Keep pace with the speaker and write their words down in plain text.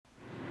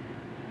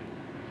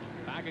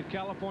Back at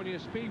California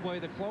Speedway,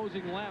 the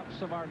closing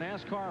laps of our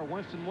NASCAR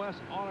Winston West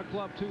Auto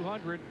Club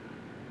 200.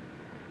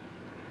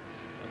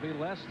 There'll be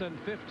less than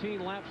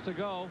 15 laps to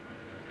go.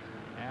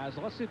 As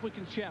let's see if we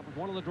can chat with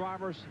one of the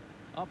drivers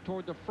up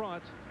toward the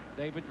front,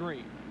 David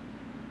Green.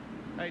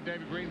 Hey,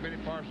 David Green,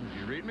 Benny Parsons,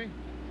 you read me?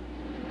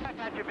 I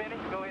got you, Benny.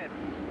 Go ahead.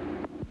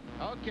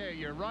 Okay,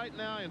 you're right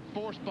now in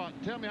 4th spot.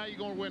 Tell me how you're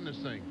going to win this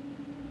thing.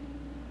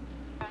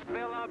 I'd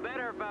feel a lot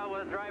better if I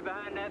was right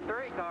behind that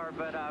 3 car,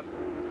 but had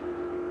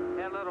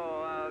a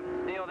little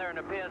deal there in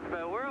the pits.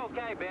 But we're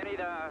okay, Benny.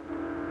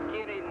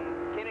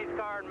 Kenny's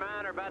car and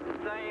mine are about the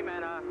same,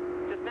 and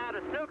just now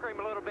to snooker him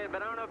a little bit,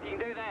 but I don't know if you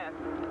can do that.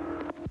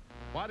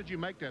 Why did you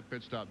make that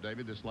pit stop,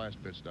 David, this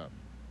last pit stop?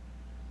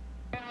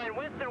 Well, in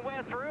Winston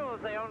West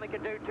rules, they only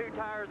could do 2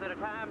 tires at a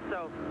time,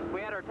 so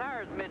we had our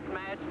tires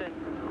mismatched, and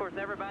of course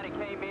everybody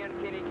came in,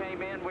 Kenny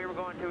came in, we were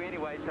going to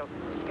anyway, so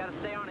you got to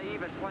stay on an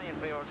even playing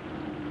field.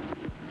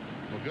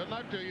 Well, good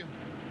luck to you.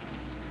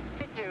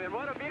 Thank you, and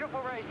what a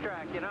beautiful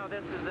racetrack. You know,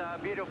 this is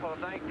beautiful.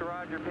 Thanks to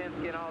Roger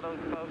Penske and all those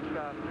folks.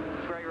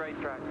 Great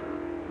racetrack. All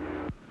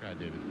right,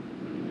 David.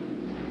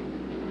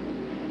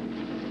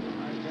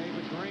 All right,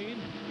 David Green.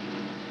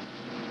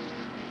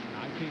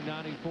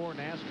 1994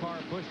 NASCAR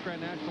Busch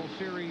Grand National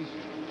Series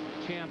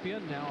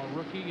champion, now a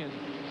rookie in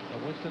the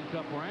Winston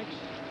Cup ranks.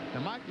 Now,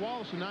 Mike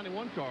Wallace, the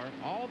 91 car,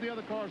 all the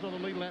other cars on the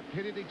lead lap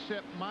pitted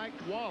except Mike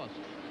Wallace.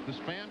 The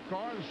Span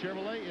car, the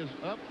Chevrolet, is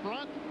up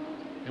front,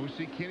 and we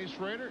see Kenny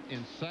Schrader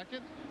in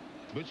 2nd,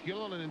 Butch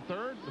Gilliland in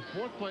 3rd. The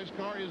 4th place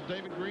car is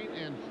David Green,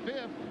 and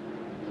 5th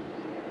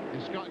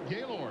is Scott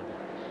Gaylord.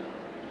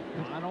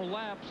 Final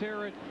laps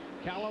here at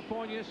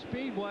California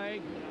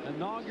Speedway,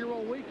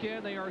 inaugural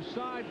weekend. They are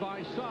side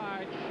by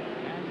side,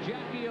 and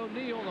Jackie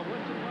O'Neill, the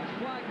Winston West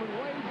flagman,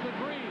 waves the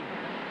green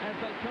as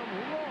they come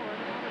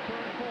roaring out of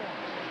turn 4.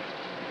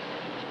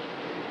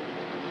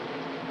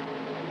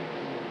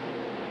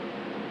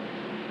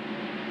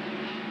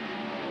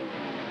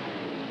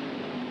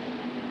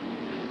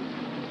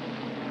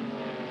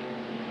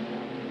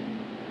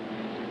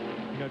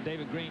 You know,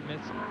 David Green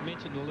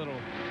mentioned the little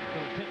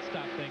pit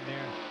stop thing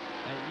there.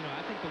 You know,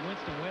 I think the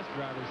Winston West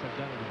drivers have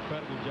done an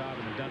incredible job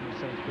and have done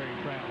themselves very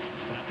proud.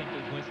 And I think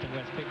those Winston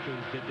West pit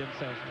crews did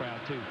themselves proud,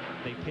 too.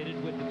 They pitted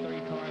with the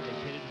 3 car, they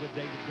pitted with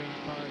David Green's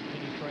car and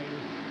Kenny Schrader,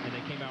 and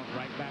they came out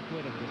right back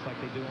with them, just like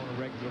they do on a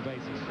regular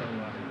basis. So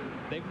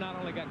they've not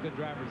only got good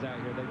drivers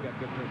out here, they've got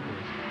good pit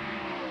crews.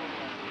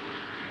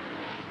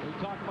 We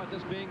talked about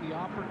this being the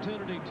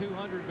Opportunity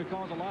 200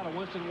 because a lot of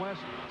Winston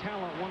West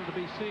talent wanted to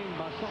be seen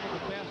by some of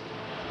the best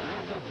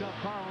Winston Cup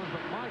car owners,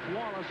 but Mike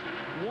Wallace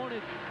wanted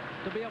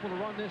to be able to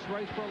run this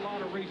race for a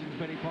lot of reasons,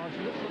 Benny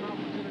Parsons. This is an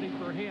opportunity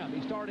for him.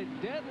 He started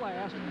dead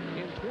last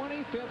in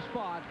 25th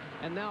spot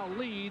and now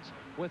leads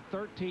with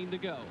 13 to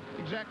go.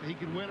 Exactly. He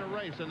can win a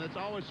race, and it's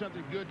always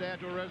something good to add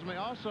to a resume.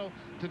 Also,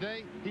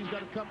 today, he's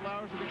got a couple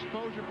hours of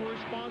exposure for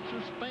his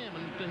sponsor, Spam,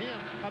 and to him,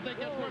 I think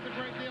that's worth a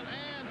great deal.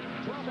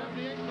 And the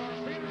 78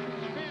 car Peterson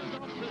spins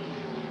off 2.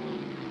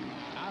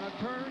 Out of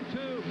turn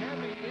 2,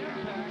 heavy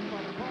impact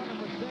by the car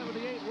number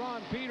 78, Ron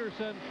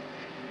Peterson.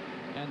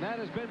 And that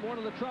has been one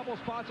of the trouble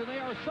spots, and they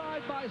are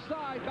side by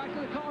side. Back to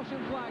the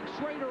caution flag.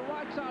 Schrader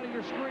right side of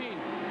your screen.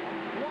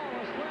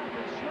 Wallace left,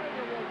 and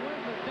Schrader will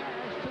win the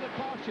dash to the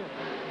caution.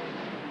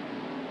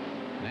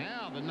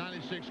 Now the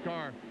 96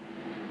 car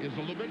is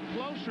a little bit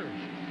closer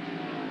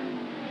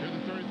to the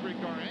 33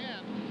 car,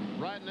 and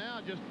right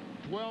now just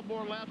 12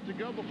 more laps to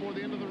go before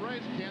the end of the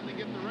race. Can they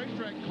get the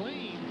racetrack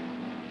clean?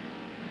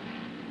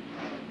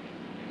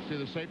 See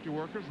the safety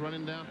workers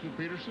running down to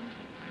Peterson,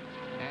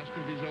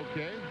 asking if he's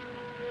okay.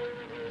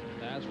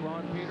 That's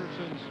Ron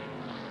Peterson's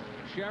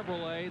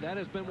Chevrolet. That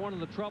has been one of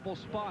the trouble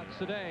spots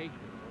today.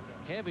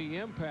 Heavy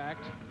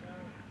impact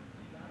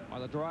by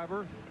the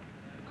driver.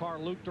 The car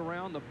looped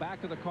around, the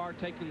back of the car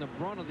taking the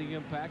brunt of the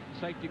impact. The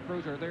safety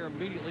crews are there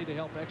immediately to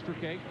help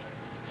extricate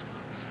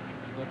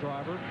the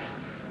driver.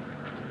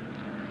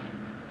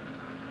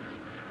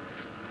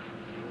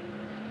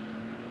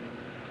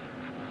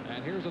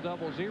 And here's a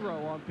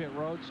 0-0 on pit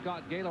road.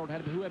 Scott Gaylord,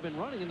 who had been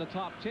running in the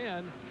top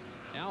 10,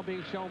 now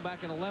being shown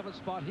back in 11th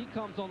spot. He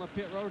comes on the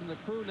pit road, and the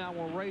crew now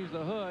will raise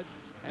the hood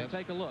and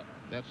take a look.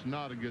 That's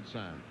not a good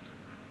sign.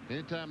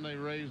 Anytime they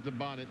raise the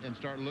bonnet and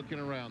start looking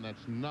around,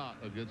 that's not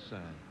a good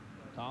sign.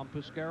 Tom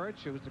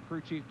Puskarich, who was the crew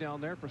chief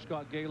down there for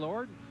Scott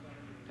Gaylord,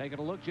 taking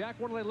a look. Jack,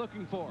 what are they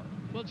looking for?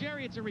 Well,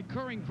 Jerry, it's a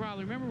recurring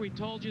problem. Remember we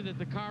told you that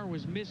the car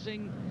was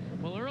missing?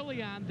 Well,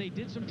 early on, they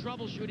did some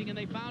troubleshooting, and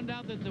they found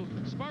out that the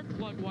spark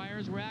plug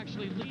wires were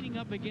actually leaning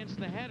up against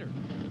the header.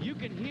 You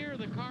can hear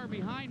the car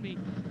behind me,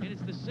 and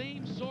it's the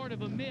same sort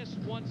of a miss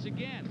once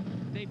again.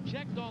 They've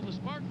checked all the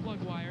spark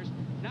plug wires.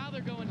 Now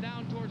they're going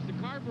down towards the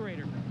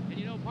carburetor. And,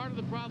 you know, part of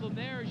the problem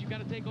there is you've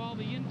got to take all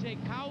the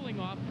intake cowling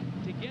off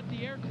to get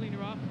the air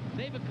cleaner off.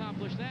 They've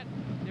accomplished that.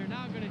 They're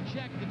now going to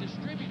check the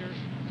distributor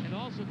and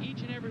also each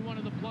and every one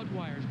of the plug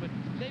wires. But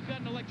they've got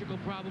an electrical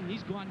problem.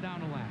 He's gone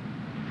down a lap.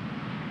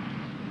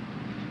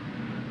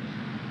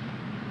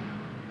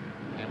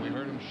 And we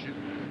heard him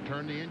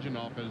turn the engine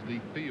off as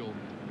the field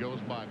goes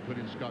by,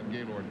 putting Scott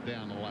Gaylord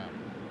down the lap.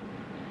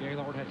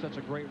 Gaylord had such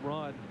a great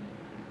run.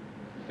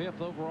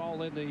 5th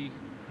overall in the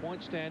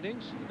point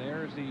standings.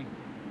 There's the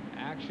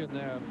action,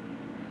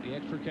 the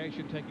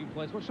extrication taking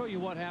place. We'll show you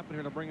what happened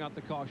here to bring out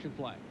the caution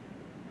flag.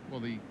 Well,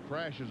 the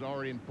crash is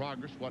already in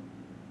progress. What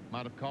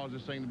might have caused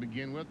this thing to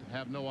begin with,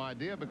 have no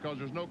idea, because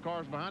there's no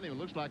cars behind him. It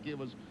looks like it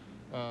was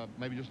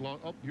maybe just long.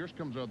 Oh, here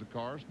comes other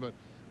cars, but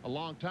a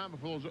long time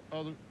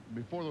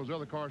before those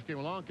other cars came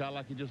along, kind of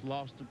like he just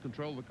lost the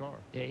control of the car.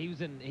 Yeah, he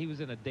was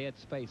in a dead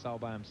space all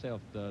by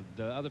himself. The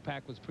other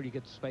pack was pretty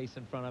good space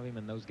in front of him,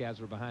 and those guys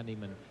were behind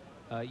him.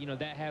 And you know,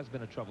 that has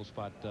been a trouble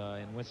spot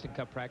in Winston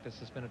Cup practice.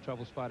 It's been a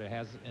trouble spot. It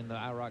has in the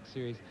IROC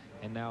series,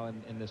 and now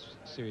in this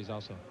series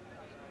also.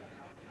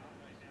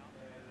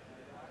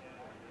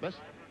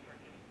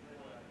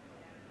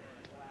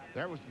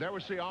 There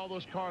we see all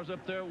those cars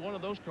up there. One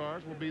of those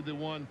cars will be the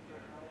one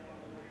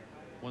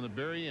the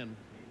very end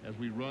as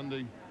we run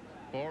the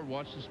forward.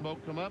 Watch the smoke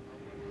come up.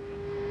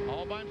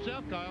 All by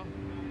himself, Kyle.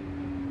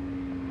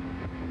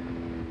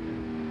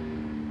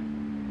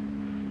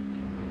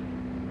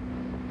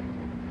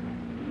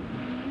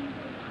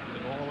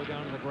 All the way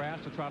down to the grass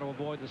to try to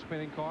avoid the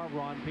spinning car.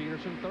 Ron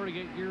Peterson,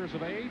 38 years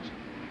of age.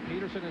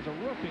 Peterson is a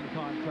roofing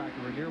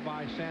contractor in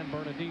nearby San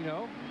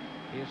Bernardino.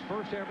 His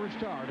first ever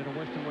start in a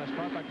Winston West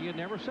car. In fact, he had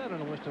never sat in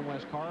a Winston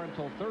West car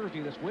until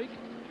Thursday this week.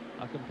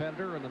 A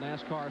competitor in the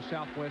NASCAR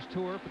Southwest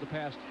Tour for the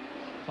past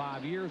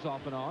 5 years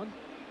off and on.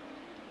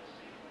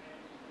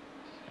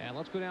 And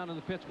let's go down to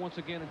the pits once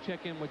again and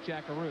check in with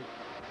Jack Arute.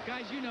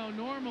 Guys, you know,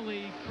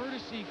 normally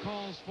courtesy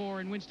calls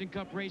for in Winston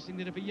Cup racing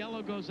that if a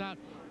yellow goes out,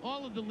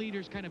 all of the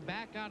leaders kind of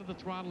back out of the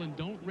throttle and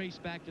don't race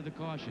back to the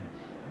caution.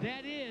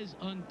 That is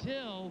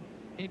until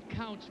it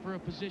counts for a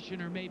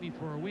position or maybe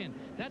for a win.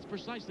 That's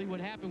precisely what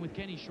happened with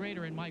Kenny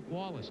Schrader and Mike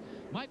Wallace.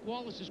 Mike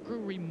Wallace's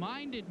crew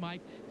reminded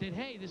Mike that,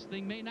 hey, this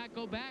thing may not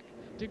go back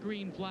to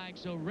green flag,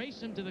 so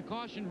race him to the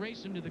caution,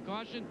 race him to the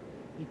caution.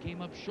 He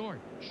came up short.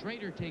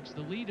 Schrader takes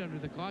the lead under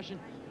the caution.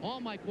 All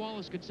Mike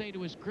Wallace could say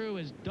to his crew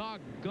is,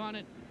 doggone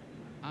it,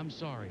 I'm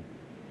sorry.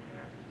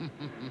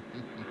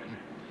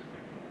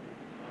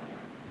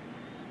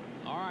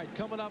 All right,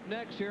 coming up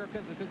next here at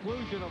the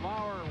conclusion of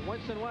our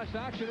Winston West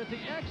action at the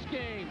X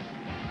Games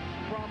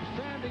from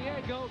San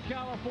Diego,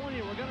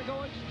 California. We're going to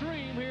go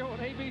extreme here on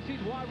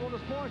ABC's Wide World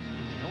of Sports,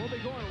 and we'll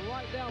be going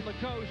right down the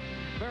coast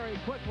very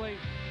quickly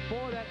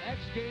for that X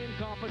Game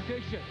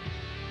competition.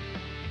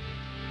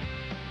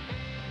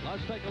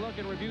 Let's take a look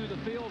and review the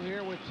field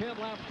here with 10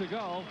 laps to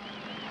go.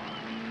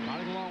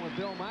 Riding along with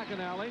Bill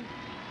McAnally.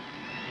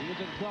 He is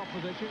in 12th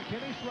position.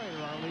 Kenny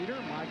Schrader, our leader.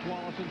 Mike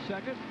Wallace in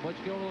 2nd. Butch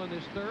Gilliland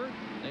is 3rd.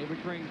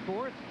 David Green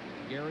 4th.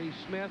 Gary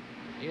Smith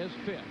is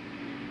 5th.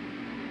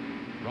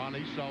 Ron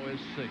Esau is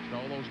 6th.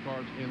 All those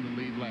cars in the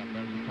lead lap.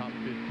 There's the top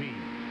 15.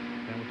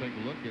 And we'll take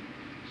a look at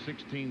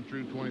 16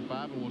 through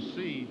 25, and we'll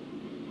see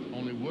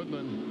only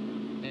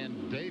Woodland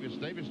and Davis.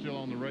 Davis still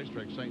on the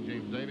racetrack. St.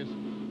 James Davis.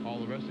 All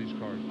the rest of these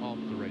cars off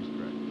the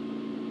racetrack.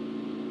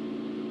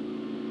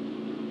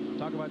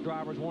 Talk about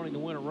drivers wanting to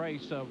win a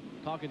race.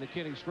 Talking to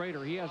Kenny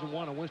Schrader, he hasn't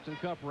won a Winston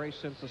Cup race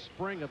since the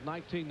spring of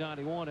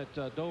 1991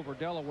 at Dover,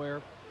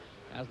 Delaware,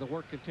 as the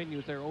work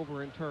continues there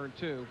over in turn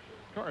 2.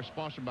 Car is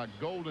sponsored by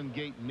Golden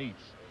Gate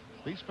Meats.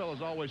 These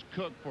fellas always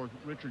cook for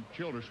Richard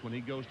Childress when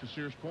he goes to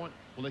Sears Point.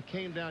 Well, they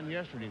came down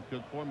yesterday and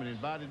cooked for him and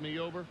invited me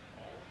over.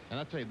 And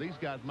I tell you, these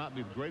guys might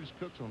be the greatest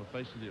cooks on the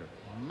face of the earth.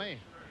 Man.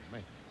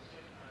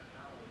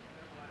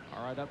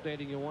 All right,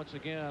 updating you once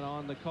again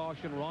on the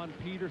caution. Ron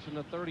Peterson,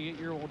 the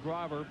 38-year-old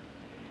driver,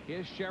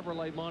 his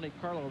Chevrolet Monte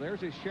Carlo. There's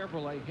his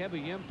Chevrolet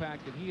heavy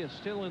impact, and he is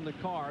still in the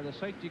car. The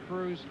safety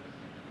crews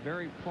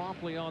very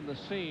promptly on the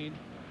scene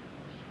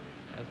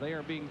as they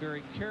are being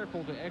very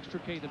careful to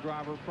extricate the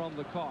driver from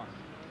the car.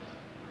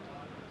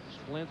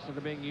 Splints that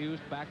are being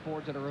used,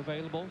 backboards that are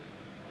available.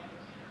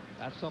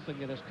 That's something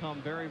that has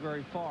come very,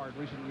 very far in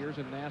recent years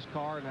in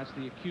NASCAR, and that's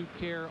the acute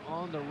care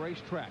on the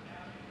racetrack.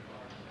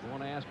 I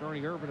want to ask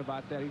Ernie Irvin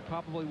about that. He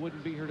probably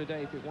wouldn't be here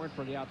today if it weren't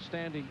for the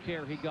outstanding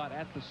care he got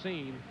at the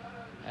scene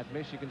at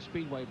Michigan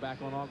Speedway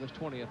back on August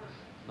 20th,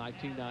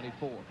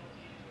 1994.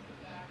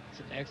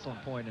 It's an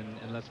excellent point,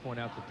 and let's point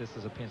out that this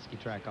is a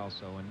Penske track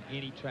also, and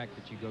any track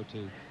that you go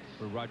to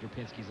where Roger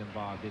Penske's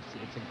involved,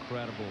 it's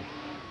incredible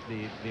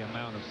the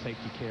amount of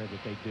safety care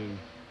that they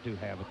do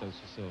have at those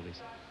facilities.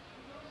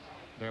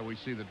 There we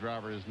see the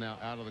driver is now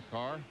out of the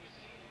car.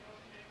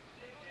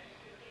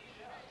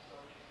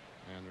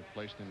 And they're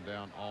placing him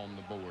down on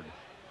the board.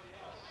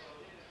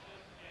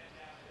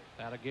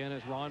 That again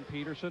is Ron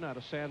Peterson out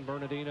of San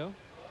Bernardino.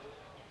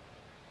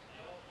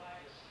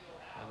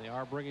 And they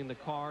are bringing the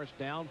cars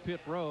down pit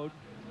road.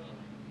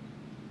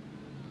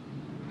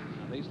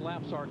 Now, these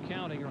laps are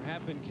counting, or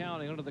have been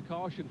counting, under the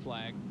caution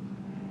flag.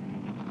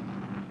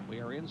 We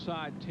are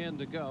inside 10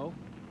 to go.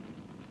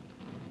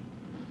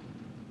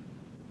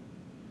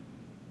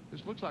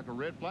 This looks like a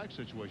red flag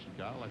situation,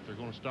 Kyle. Like they're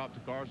going to stop the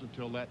cars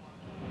until that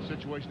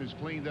situation is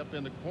cleaned up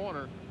in the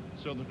corner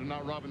so that they're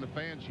not robbing the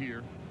fans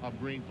here of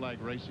green flag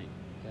racing.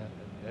 Yeah,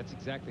 That's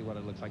exactly what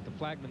it looks like. The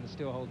flagman is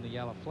still holding the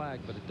yellow flag,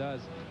 but it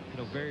does,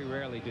 very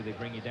rarely do they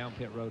bring you down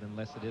pit road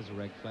unless it is a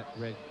red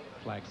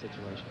flag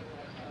situation.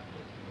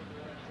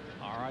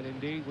 All right,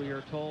 indeed, we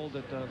are told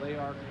that they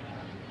are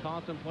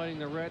contemplating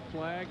the red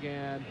flag,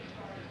 and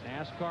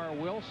NASCAR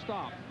will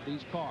stop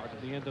these cars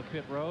at the end of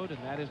pit road, and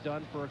that is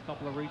done for a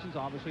couple of reasons.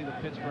 Obviously, the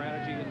pit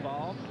strategy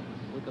involved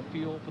with the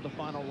fuel for the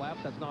final laps.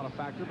 That's not a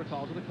factor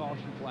because of the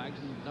caution flags,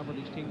 and a number of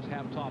these teams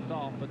have topped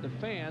off. But the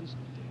fans,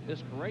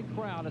 this great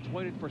crowd that's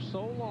waited for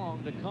so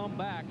long to come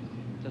back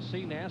to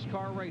see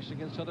NASCAR racing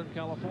in Southern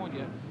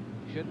California,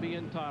 should be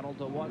entitled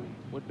to what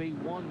would be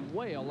one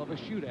whale of a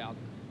shootout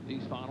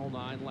these final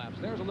 9 laps.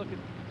 There's a look at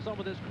some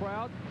of this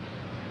crowd.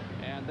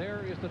 And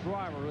there is the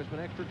driver who has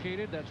been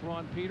extricated. That's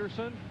Ron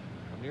Peterson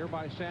from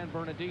nearby San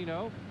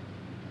Bernardino.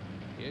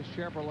 His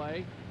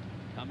Chevrolet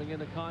coming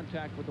into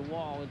contact with the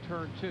wall in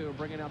turn 2,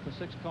 bringing out the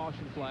 6th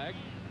caution flag.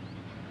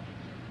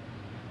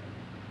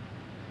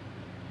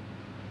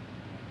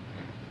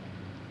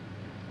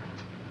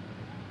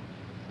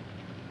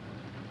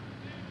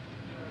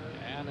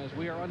 And as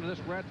we are under this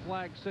red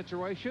flag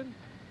situation,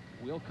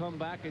 we'll come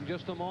back in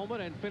just a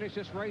moment and finish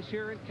this race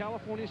here in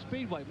California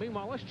Speedway.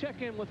 Meanwhile, let's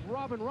check in with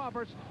Robin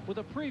Roberts with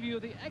a preview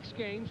of the X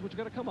Games, which are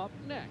going to come up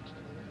next.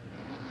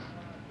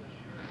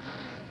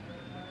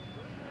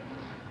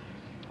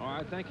 All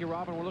right, thank you,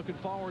 Robin. We're looking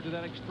forward to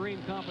that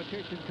extreme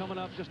competition coming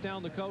up just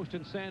down the coast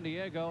in San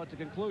Diego at the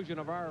conclusion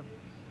of our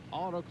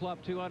Auto Club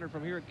 200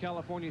 from here at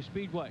California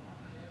Speedway.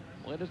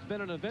 Well, it has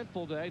been an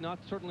eventful day, not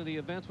certainly the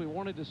events we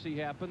wanted to see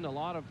happen. A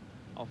lot of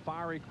a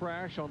fiery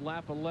crash on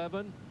lap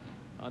 11.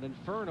 An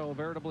inferno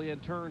veritably in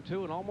turn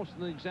 2, and almost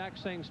in the exact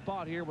same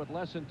spot here with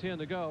less than 10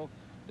 to go.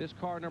 This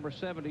car number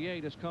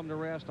 78 has come to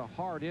rest. A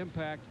hard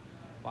impact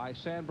by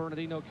San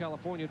Bernardino,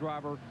 California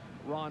driver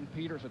Ron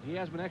Peterson. He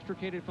has been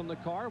extricated from the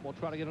car. We'll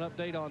try to get an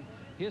update on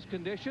his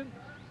condition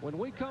when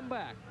we come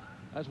back,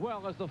 as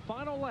well as the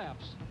final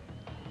laps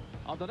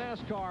of the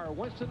NASCAR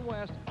Winston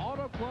West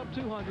Auto Club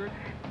 200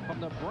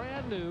 from the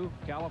brand new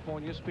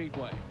California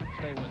Speedway.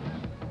 Stay with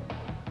us.